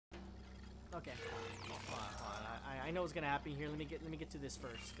Okay. Hold on. I know what's gonna happen here. Let me get to this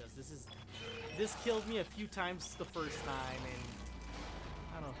first, because this killed me a few times the first time, and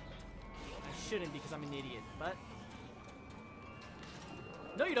I don't know. I shouldn't because I'm an idiot, but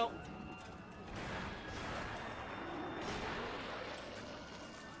no, you don't. Are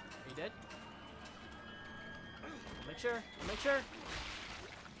you dead? Make sure. Make sure.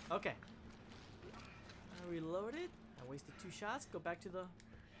 Okay. I reloaded. I wasted 2 shots. Go back to the.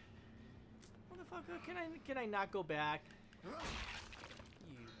 Motherfucker, can I not go back? You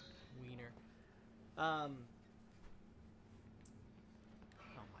wiener. Oh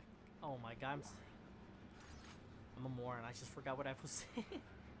my god, I'm a moron. I just forgot what I was saying.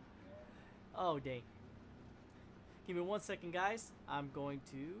 Oh dang. Give me 1 second, guys. I'm going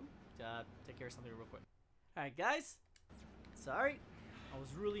to take care of something real quick. All right, guys. Sorry, I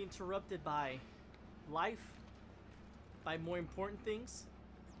was really interrupted by life, by more important things.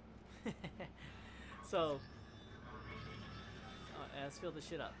 So, let's fill this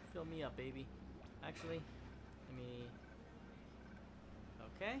shit up. Fill me up, baby. Actually, let me.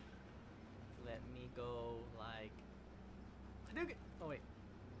 Okay. Let me go like. Oh wait.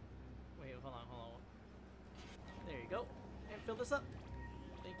 Wait, hold on. There you go. And fill this up.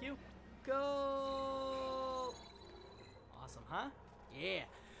 Thank you. Go. Awesome, huh? Yeah.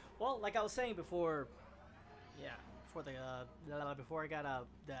 Well, like I was saying before. Yeah. Before I got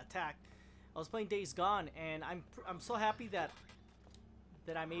the attack, I was playing Days Gone, and I'm so happy that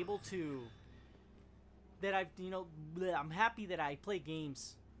I'm able to I'm happy that I play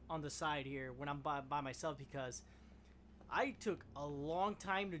games on the side here when I'm by myself, because I took a long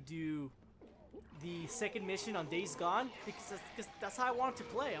time to do the second mission on Days Gone, because that's how I wanted to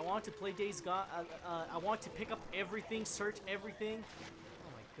play. I wanted to play Days Gone. I want to pick up everything, search everything.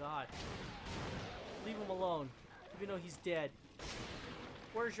 Oh my god. Leave him alone. Even though he's dead.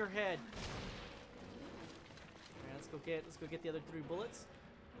 Where's your head? Alright, let's go get the other 3 bullets.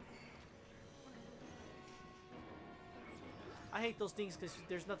 I hate those things because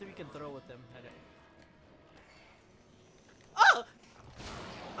there's nothing we can throw with them. Oh!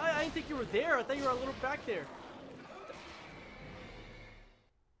 I didn't think you were there. I thought you were a little back there.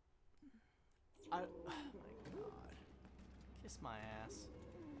 Oh my god. Kiss my ass.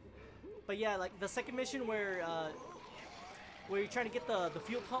 But yeah, like the second mission where you're trying to get the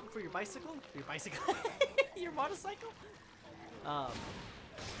fuel pump for your bicycle? Your motorcycle?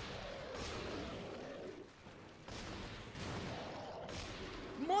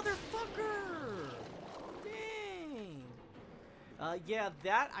 Motherfucker! Dang! Yeah,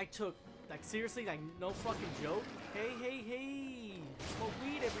 that I took, like, seriously, like, no fucking joke. Hey! Smoke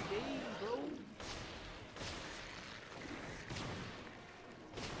weed every day, bro.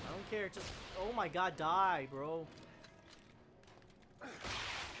 I don't care, just, oh my god, die, bro.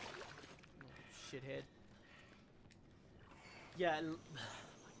 Shithead. Yeah, oh my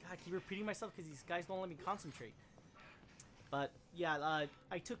god, I keep repeating myself because these guys don't let me concentrate. But yeah,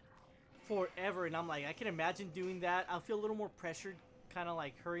 I took forever, and I'm like, I can imagine doing that. I'll feel a little more pressured, kind of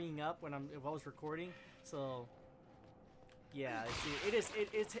like hurrying up if I was recording. So yeah,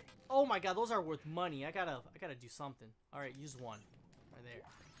 it's oh my god, those are worth money. I gotta do something. All right, use one right there.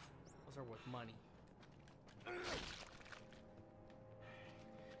 Those are worth money.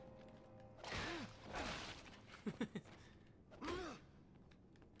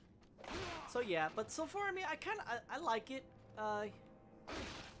 So yeah, but so far, I mean, I like it. I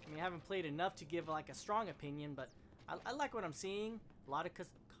mean, I haven't played enough to give like a strong opinion, but I like what I'm seeing. A lot of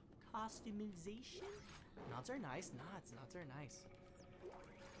customization. Nods are nice. Nods are nice.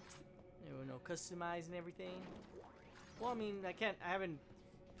 No customizing everything. Well, I mean, I haven't.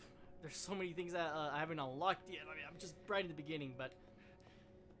 There's so many things that I haven't unlocked yet. I mean, I'm just right in the beginning, but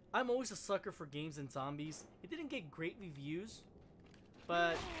I'm always a sucker for games and zombies. It didn't get great reviews,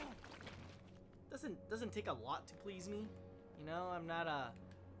 but doesn't take a lot to please me. You know, I'm not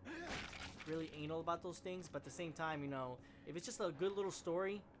really anal about those things, but at the same time, you know, if it's just a good little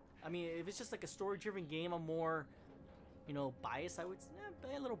story, I mean, if it's just like a story-driven game, I'm more, you know, biased. I would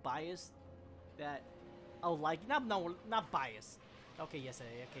a little biased that I'll like. Not biased. Okay, yes,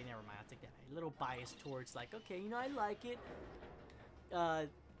 okay, never mind. I'll take that. A little biased towards like, okay, you know, I like it. God,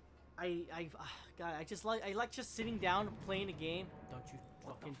 I like just sitting down and playing a game. Don't you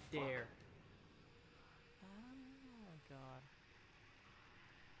fucking dare. Oh god.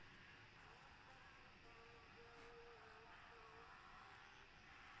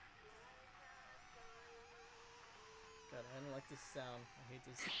 God, I don't like this sound. I hate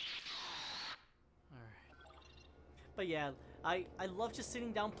this. Alright. But yeah, I love just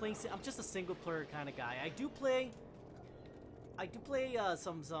sitting down playing. I'm just a single player kind of guy. I do play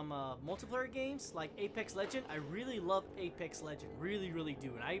some multiplayer games like Apex Legend. I really love Apex Legend, really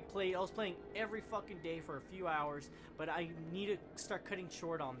do. And I was playing every fucking day for a few hours, but I need to start cutting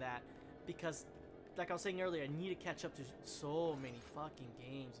short on that because, like I was saying earlier, I need to catch up to so many fucking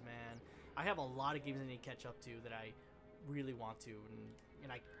games, man. I have a lot of games I need to catch up to that I really want to,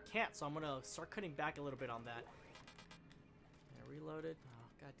 and I can't, so I'm gonna start cutting back a little bit on that. I reloaded. Oh,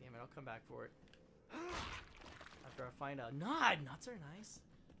 god damn it! I'll come back for it. After I find a nut. Nuts are nice.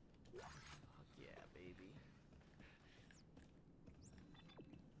 Fuck yeah, baby.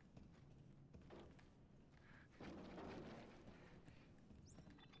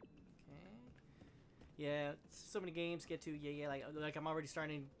 Okay. Yeah, so many games to get to. Yeah, like I'm already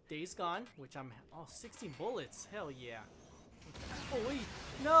starting Days Gone, which I'm 16 bullets. Hell yeah. Oh wait,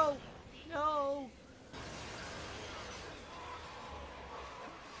 no, no.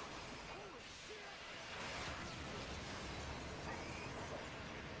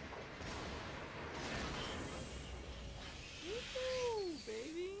 Woohoo,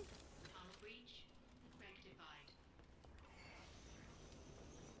 baby. Tunnel breach rectified.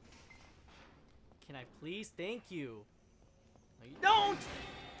 Can I please? Thank you. No, you don't.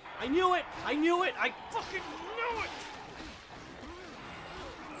 I knew it. I knew it. I fucking knew it.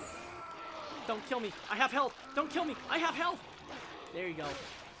 Don't kill me. I have health. Don't kill me. I have health. There you go.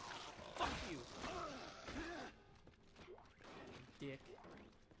 Fuck you. Dick.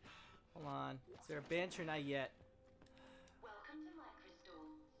 Hold on. Is there a bench or not yet? Welcome to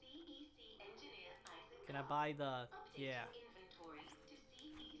Microstore. CEC engineer Isaac. Can I buy the... Yeah. Inventory to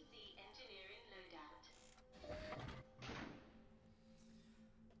CEC engineering loadout.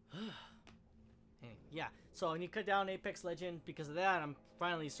 Anyway, yeah. So I need to cut down Apex Legend. Because of that, I'm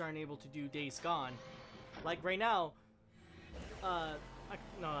finally starting able to do Days Gone. Like right now, now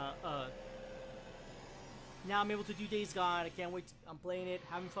I'm able to do Days Gone. I can't wait. I'm playing it,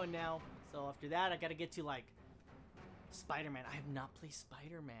 having fun now. So after that, I gotta get to like Spider-Man. I have not played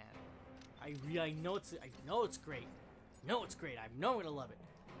Spider-Man. I know it's great. No, it's great. I know I'm gonna love it.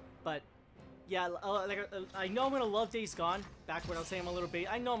 But yeah, I know I'm gonna love Days Gone. Back when I was saying I'm a little bit,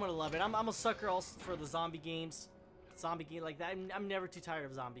 I know I'm gonna love it. I'm a sucker also for the zombie games, like that. I'm never too tired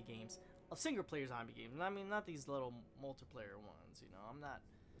of zombie games, of single player zombie games. I mean, not these little multiplayer ones. You know, I'm not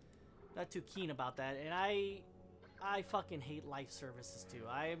too keen about that. And I fucking hate life services too.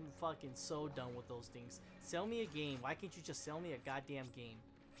 I'm fucking so done with those things. Sell me a game. Why can't you just sell me a goddamn game?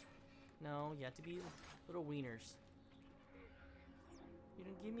 No, you have to be little wieners. You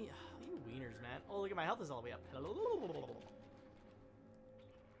don't give me... you wieners, man. Oh, look at my health is all the way up. Come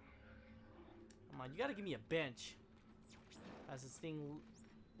on, you gotta give me a bench. Has this thing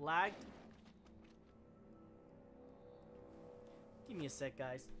lagged? Give me a sec,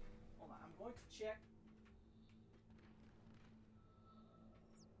 guys. Hold on, I'm going to check.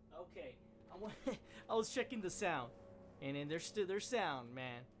 Okay, I was checking the sound, and then there's sound,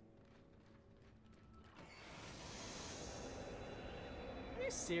 man. Are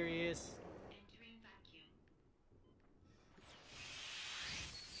you serious? Entering vacuum.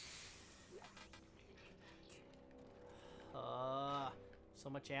 So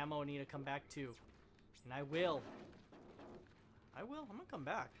much ammo I need to come back to, and I will. I'm gonna come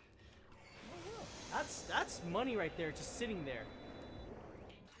back. I will. That's money right there, just sitting there.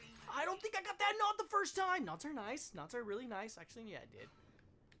 I don't think I got that knot the first time. Knots are nice. Knots are really nice. Actually, yeah, I did.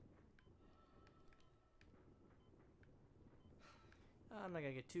 I'm not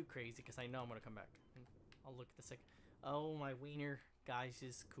gonna get too crazy because I know I'm gonna come back. I'll look at the second. Oh, my wiener guys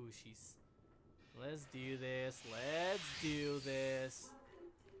is cushies. Let's do this. Let's do this.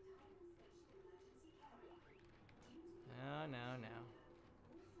 No.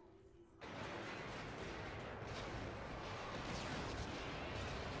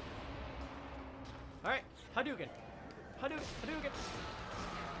 Alright, Hadouken. Hadouken.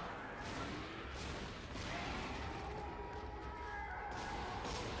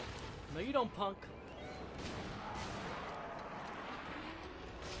 No, you don't, punk.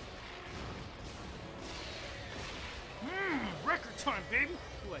 Record time, baby.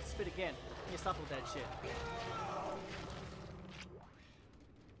 Ooh, I spit again. Let me stop with that shit.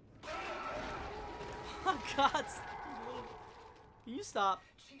 Oh, God. Can you stop?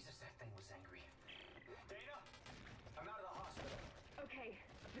 Jesus, that thing was angry. Dana, I'm out of the hospital. Okay,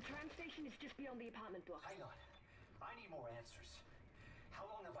 the tram station is just beyond the apartment block. Hang on. I need more answers. How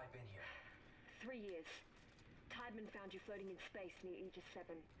long have I been here? 3 years. Tideman found you floating in space near Aegis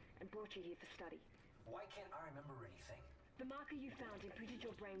 7 and brought you here for study. Why can't I remember anything? The marker you found imprinted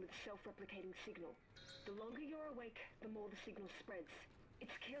your brain with a self-replicating signal. The longer you're awake, the more the signal spreads.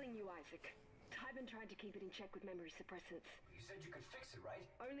 It's killing you, Isaac. Tybin tried to keep it in check with memory suppressants. You said you could fix it, right?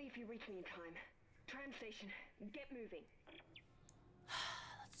 Only if you reach me in time. Tram station, get moving.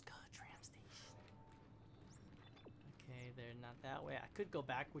 Let's go, tram station. Okay, they're not that way. I could go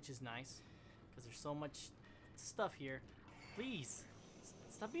back, which is nice, because there's so much stuff here. Please,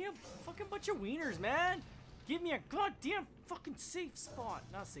 stop being a fucking bunch of wieners, man. Give me a goddamn fucking safe spot.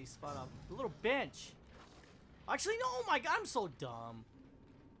 Not safe spot, a little bench. Actually, no, oh my god, I'm so dumb.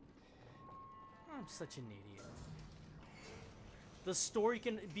 I'm such an idiot. The story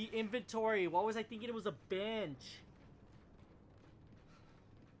can be inventory. Why was I thinking it was a bench?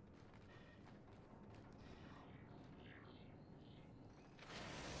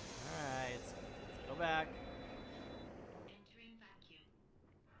 Alright, let's go back. Entering vacuum.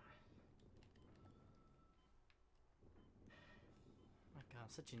 Oh my god,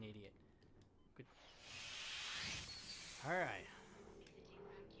 I'm such an idiot. Good. Alright.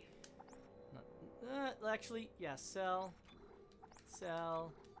 Exiting vacuum. Actually, yeah, sell.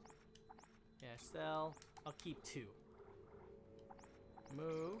 Sell. Yeah, sell. I'll keep 2.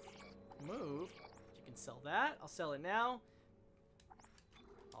 Move. Move. You can sell that. I'll sell it now.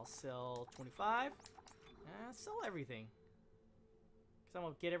 I'll sell 25. Sell everything. Because I'm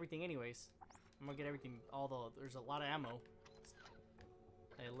going to get everything anyways. I'm going to get everything, although there's a lot of ammo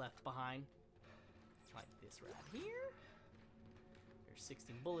that I left behind. Like this right here. There's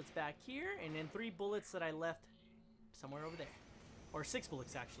 16 bullets back here, and then 3 bullets that I left somewhere over there. Or 6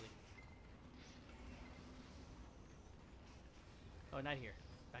 bullets, actually. Oh, not here.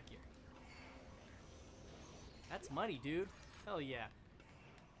 Back here. That's money, dude. Hell yeah.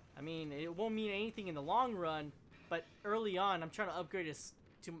 I mean, it won't mean anything in the long run, but early on, I'm trying to upgrade this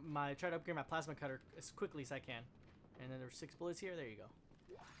to my plasma cutter as quickly as I can. And then there's 6 bullets here. There you go.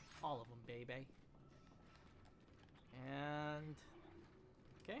 All of them, baby. And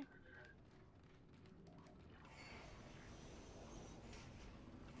okay.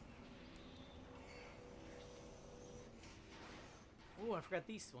 Oh, I forgot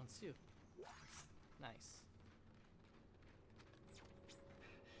these ones too. Nice.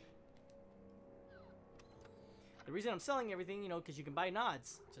 The reason I'm selling everything, you know, because you can buy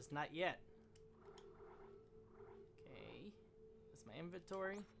nods, just not yet. Okay, that's my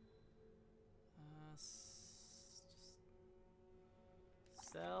inventory. Just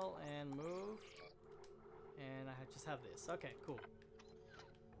sell and move, and I just have this. Okay, cool.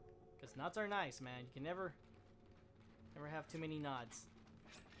 Because nods are nice, man. You can never have too many nods.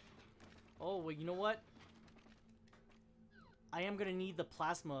 Oh, well, you know what? I am gonna need the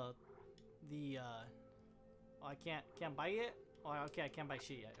plasma. Oh, I can't buy it. Oh, okay, I can't buy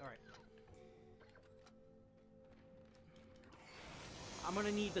shit yet. All right. I'm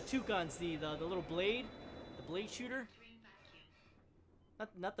gonna need the 2 guns, the little blade, the blade shooter. Entering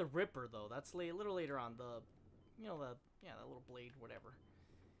vacuum. Not the Ripper though. That's a little later on. The little blade, whatever.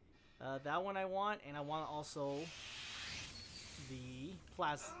 That one I want, and I want also the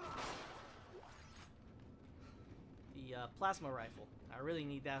plasma rifle. I really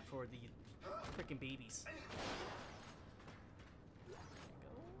need that for the freaking babies.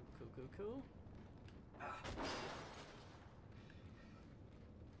 Go. Cool.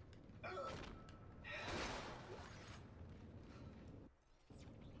 How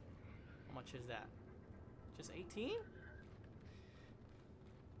much is that? Just 18?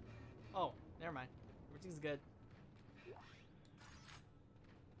 Oh, never mind. Everything's good.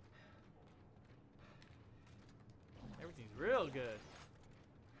 Everything's real good.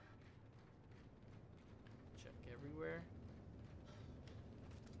 Check everywhere.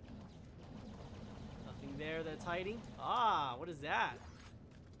 Nothing there that's hiding. Ah, what is that?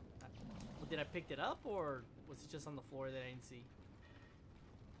 Did I pick it up, or was it just on the floor that I didn't see?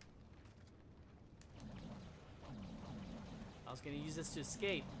 I was gonna use this to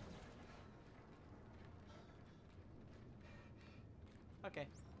escape. Okay.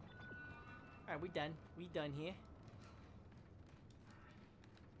 Alright, we done. We done here.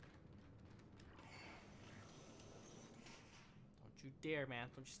 Don't you dare, man.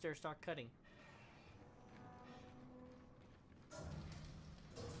 Don't you dare start cutting.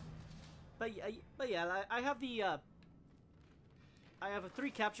 But yeah, I have the I have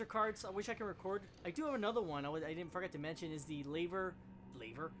 3 capture cards. I wish I could record. I do have another one. I didn't forget to mention is the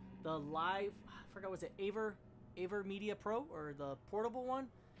the live. I forgot, was it Aver Media Pro, or the portable one?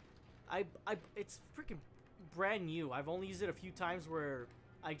 It's freaking brand new. I've only used it a few times where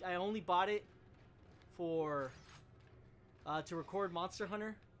I only bought it for to record Monster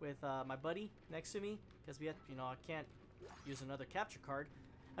Hunter with my buddy next to me, because we have, I can't use another capture card.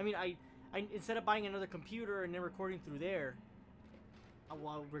 I mean, I instead of buying another computer and then recording through there,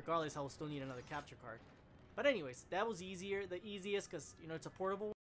 well, regardless, I will still need another capture card. But anyways, that was the easiest because, you know, it's a portable one.